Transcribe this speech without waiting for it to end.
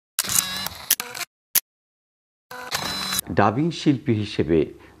Dubbing শিল্পী হিসেবে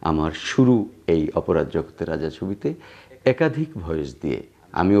আমার শুরু এই অপরাধ জগতের রাজা ছবিতে একাধিক ভয়েস দিয়ে।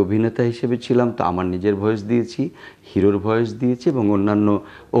 আমি অভিনেতা হিসেবে ছিলাম, তো আমার নিজের ভয়েস দিয়েছি, হিরোর ভয়েস দিয়েছি এবং অন্যান্য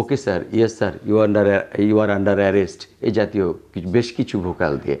okay sir, yes sir, you R under arrest এই জাতীয় বেশ কিছু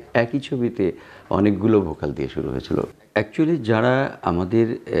ভোকাল দিয়ে একই ছবিতে অনেকগুলো ভোকাল দিয়ে শুরু হয়েছিল। অ্যাকচুয়ালি যারা আমাদের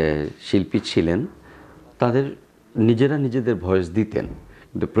শিল্পী ছিলেন তাদের নিজেরা নিজেদের ভয়েস দিতেন,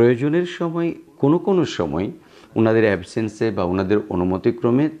 কিন্তু প্রয়োজনের সময় কোনো সময় ওনাদের অ্যাবসেন্সে বা ওনাদের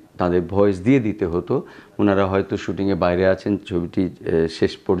অনুমতিক্রমে তাদের ভয়েস দিয়ে দিতে হতো। ওনারা হয়তো শুটিংয়ে বাইরে আছেন, ছবিটি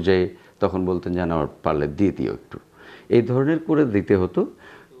শেষ পর্যায়ে তখন বলতেন যে আমার পারলে দিয়ে দিও একটু, এই ধরনের করে দিতে হতো।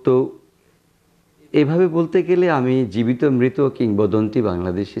 তো এভাবে বলতে গেলে আমি জীবিত মৃত কিংবদন্তি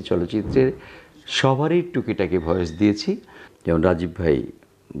বাংলাদেশি চলচ্চিত্রের সবারই টুকিটাকি ভয়েস দিয়েছি। যেমন রাজীব ভাই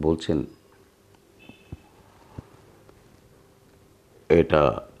বলছেন, এটা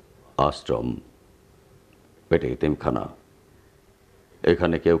আশ্রম, পেটে এতিমখানা,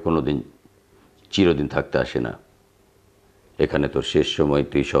 এখানে কেউ কোনোদিন চিরদিন থাকতে আসে না, এখানে তোর শেষ সময়,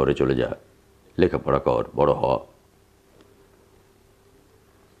 তুই শহরে চলে যা, লেখাপড়া কর, বড় হ।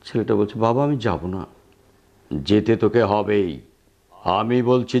 ছেলেটা বলছে, বাবা আমি যাব না। যেতে তোকে হবেই, আমি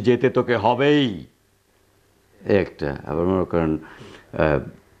বলছি যেতে তোকে হবেই। একটা আবার মনে করেন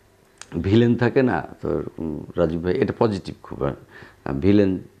ভিলেন থাকে না তো, রাজীব ভাই এটা পজিটিভ খুব।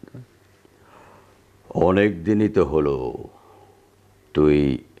 ভিলেন, অনেক দিনই তো হলো তুই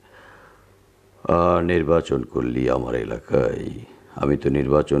নির্বাচন করলি আমার এলাকায়, আমি তো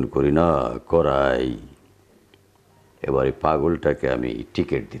নির্বাচন করি না, করাই। এবারে পাগলটাকে আমি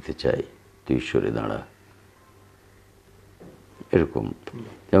টিকিট দিতে চাই, তুই সরে দাঁড়া। এরকম।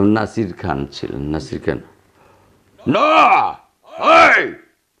 যেমন নাসির খান ছিলেন, নাসির খান, না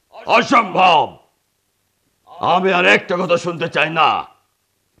অসম্ভব, আমি আর একটা কথা শুনতে চাই না,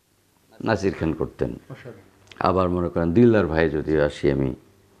 নাসির খান করতেন। আবার মনে করেন দিলদার ভাই যদি আসি আমি,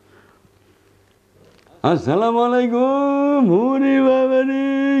 আসসালামু আলাইকুম, ওরে বাবা রে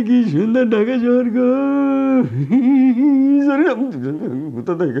কি সুন্দর ঢাকা শহর গো,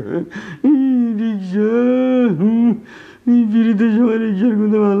 রিক্সা ফিরিতে সময় রিক্সার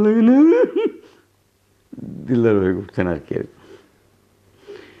কিন্তু ভালো লাগে না, দিলদার ভাই করতেন আর কি।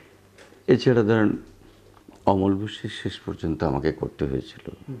 এছাড়া ধরেন অমল বসুর শেষ পর্যন্ত আমাকে করতে হয়েছিল।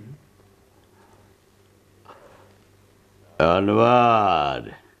 আনোয়ার,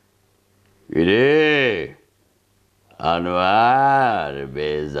 রে আনোয়ার,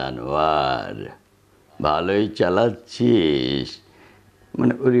 বেশ আনোয়ার, ভালোই চালাচ্ছিস,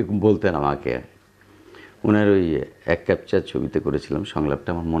 মানে ওইরকম বলতেন আমাকে। ওনার ওই এক ক্যাপচার ছবিতে করেছিলাম, সংলাপটা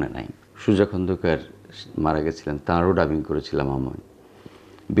আমার মনে নাই, সুজা খন্দকার মারা গেছিলেন, তাঁরও ডাবিং করেছিলাম আমি।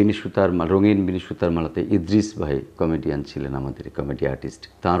 রঙিন বিনি সুতার মালাতে ইদ্রিস ভাই কমেডিয়ান ছিলেন, আমাদের কমেডি আর্টিস্ট,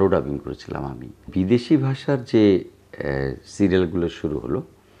 তাঁরও ডাবিং করেছিলাম আমি। বিদেশি ভাষার যে সিরিয়ালগুলো শুরু হলো,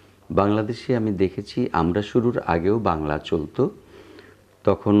 বাংলাদেশে আমি দেখেছি আমরা শুরুর আগেও বাংলা চলতো,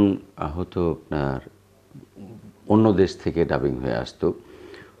 তখন হতো আপনার অন্য দেশ থেকে ডাবিং হয়ে আসতো।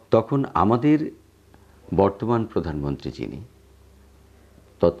 তখন আমাদের বর্তমান প্রধানমন্ত্রী যিনি,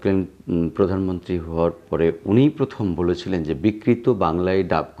 তৎকালীন প্রধানমন্ত্রী হওয়ার পরে উনিই প্রথম বলেছিলেন যে বিকৃত বাংলায়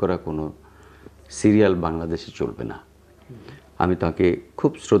ডাব করা কোনো সিরিয়াল বাংলাদেশে চলবে না। আমি তাকে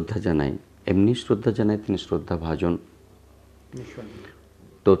খুব শ্রদ্ধা জানাই, এমনি শ্রদ্ধা জানাই, তিনি শ্রদ্ধা ভাজন।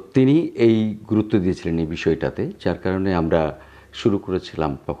 তো তিনি এই গুরুত্ব দিয়েছিলেন এই বিষয়টাতে, যার কারণে আমরা শুরু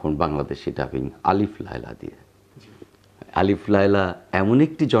করেছিলাম তখন বাংলাদেশি ডাবিং আলিফ লায়লা দিয়ে। আলিফ লায়লা এমন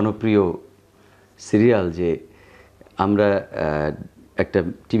একটি জনপ্রিয় সিরিয়াল যে আমরা একটা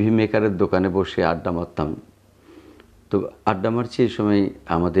টিভি মেকারের দোকানে বসে আড্ডা মারতাম। তো আড্ডা মারছি এই সময়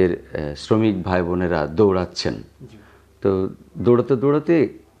আমাদের শ্রমিক ভাই বোনেরা দৌড়াচ্ছেন, তো দৌড়াতে দৌড়াতে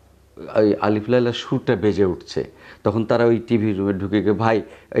ওই আলিফ লায়লার সুরটা বেজে উঠছে, তখন তারা ওই টিভি রুমে ঢুকে গিয়ে, ভাই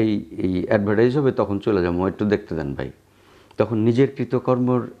এই এই অ্যাডভার্টাইজ হবে, তখন চলে যাবো, একটু দেখতে দেন ভাই। তখন নিজের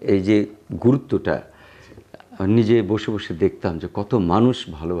কৃতকর্মর এই যে গুরুত্বটা নিজে বসে বসে দেখতাম যে কত মানুষ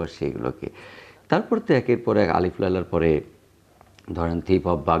ভালোবাসে এগুলোকে। তারপর তো একের পর এক আলিফ লায়লার পরে ধরেন থিপ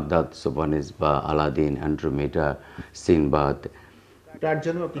অফ বাগদাদ, সোবানিস বা আলাদিন, অ্যান্ড্রোমেডা, সিনবাদ,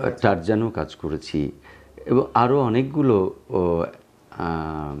 টারজানও কাজ করেছি এবং আরও অনেকগুলো,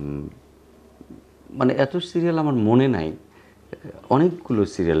 মানে এত সিরিয়াল আমার মনে নাই, অনেকগুলো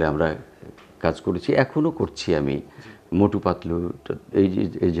সিরিয়ালে আমরা কাজ করেছি, এখনও করছি আমি। মোটু পাতলু,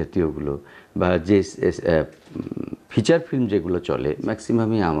 এই জাতীয়গুলো বা যে ফিচার ফিল্ম যেগুলো চলে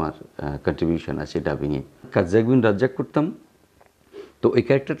ম্যাক্সিমামই আমার কন্ট্রিবিউশন আছে ডাবিংয়ে। রাজ্জাক বিন রাজ্জাক করতাম, তো ওই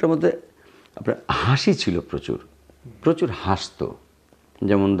ক্যারেক্টারটার মধ্যে আপনার হাসি ছিল, প্রচুর প্রচুর হাসতো।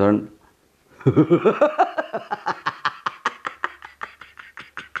 যেমন ধরেন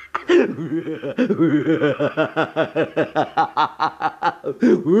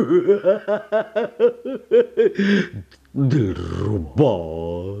দিলরুবা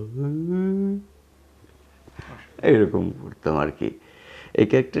এরকম করতাম আর কি। এই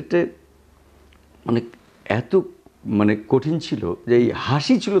ক্যারেক্টারটা মানে এত মানে কঠিন ছিল যে এই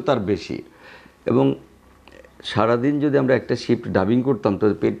হাসি ছিল তার বেশি, এবং সারাদিন যদি আমরা একটা শিফট ডাবিং করতাম তো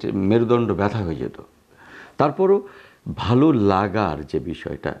পেট মেরুদণ্ড ব্যথা হয়ে যেত। তারপরও ভালো লাগার যে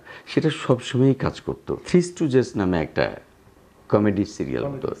বিষয়টা সেটা সবসময়ই কাজ করতো। থ্রি স্টুজেস নামে একটা কমেডি সিরিয়াল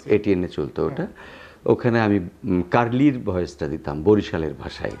হতো, এটিএনে চলতো ওটা। ওখানে আমি কার্লির ভয়েসটা দিতাম বরিশালের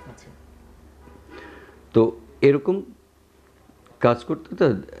ভাষায়। তো এরকম কাজ করতে তো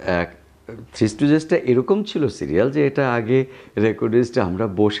থ্রি স্টুজেসটা এরকম ছিল সিরিয়াল যে এটা আগে রেকর্ডিস্টে আমরা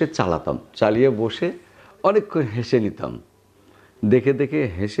বসে চালাতাম, চালিয়ে বসে অনেকক্ষণ হেসে নিতাম, দেখে দেখে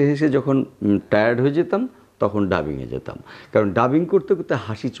হেসে হেসে যখন টায়ার্ড হয়ে যেতাম তখন ডাবিংয়ে যেতাম, কারণ ডাবিং করতে করতে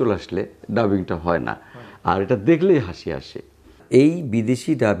হাসি চলে আসলে ডাবিংটা হয় না, আর এটা দেখলেই হাসি আসে। এই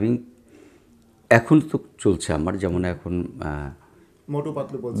বিদেশি ডাবিং এখন তো চলছে আমার, যেমন এখন মোটু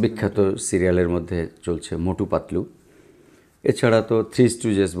পাতলু বিখ্যাত সিরিয়ালের মধ্যে চলছে মোটু পাতলু। এছাড়া তো থ্রি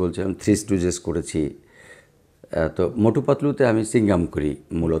স্টুজেস বলছে, আমি থ্রি স্টুজেস করেছি। তো মোটু পাতলুতে আমি সিঙ্গাম করি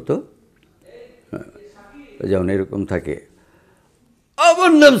মূলত, যেমন এরকম থাকে,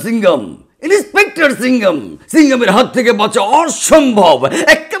 আমার নাম সিঙ্গাম, ইন্সপেক্টর সিঙ্গাম, সিঙ্গামের হাত থেকে বাঁচা অসম্ভব,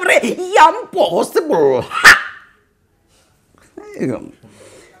 একেবারে ইম্পসিবল।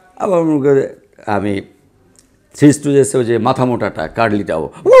 আবার আমি থ্রি স্টুজেসেও যে মাথা মোটাটা কার্লিটাও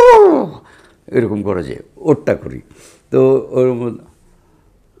এরকম করে যে ওরটা করি। তো ওর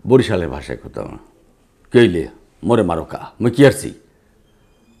বরিশালের ভাষায় করতাম, কইলে মোরে মারোকা মুই কি আরছি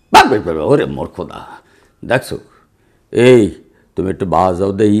ওরে মোর খোদা দেখছো, এই তুমি একটু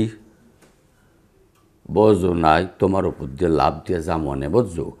বাজাও দেই, বোঝো নাই তোমার উপর দিয়ে লাভ দিয়ে যা মনে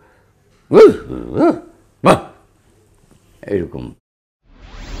বুঝছো, এইরকম।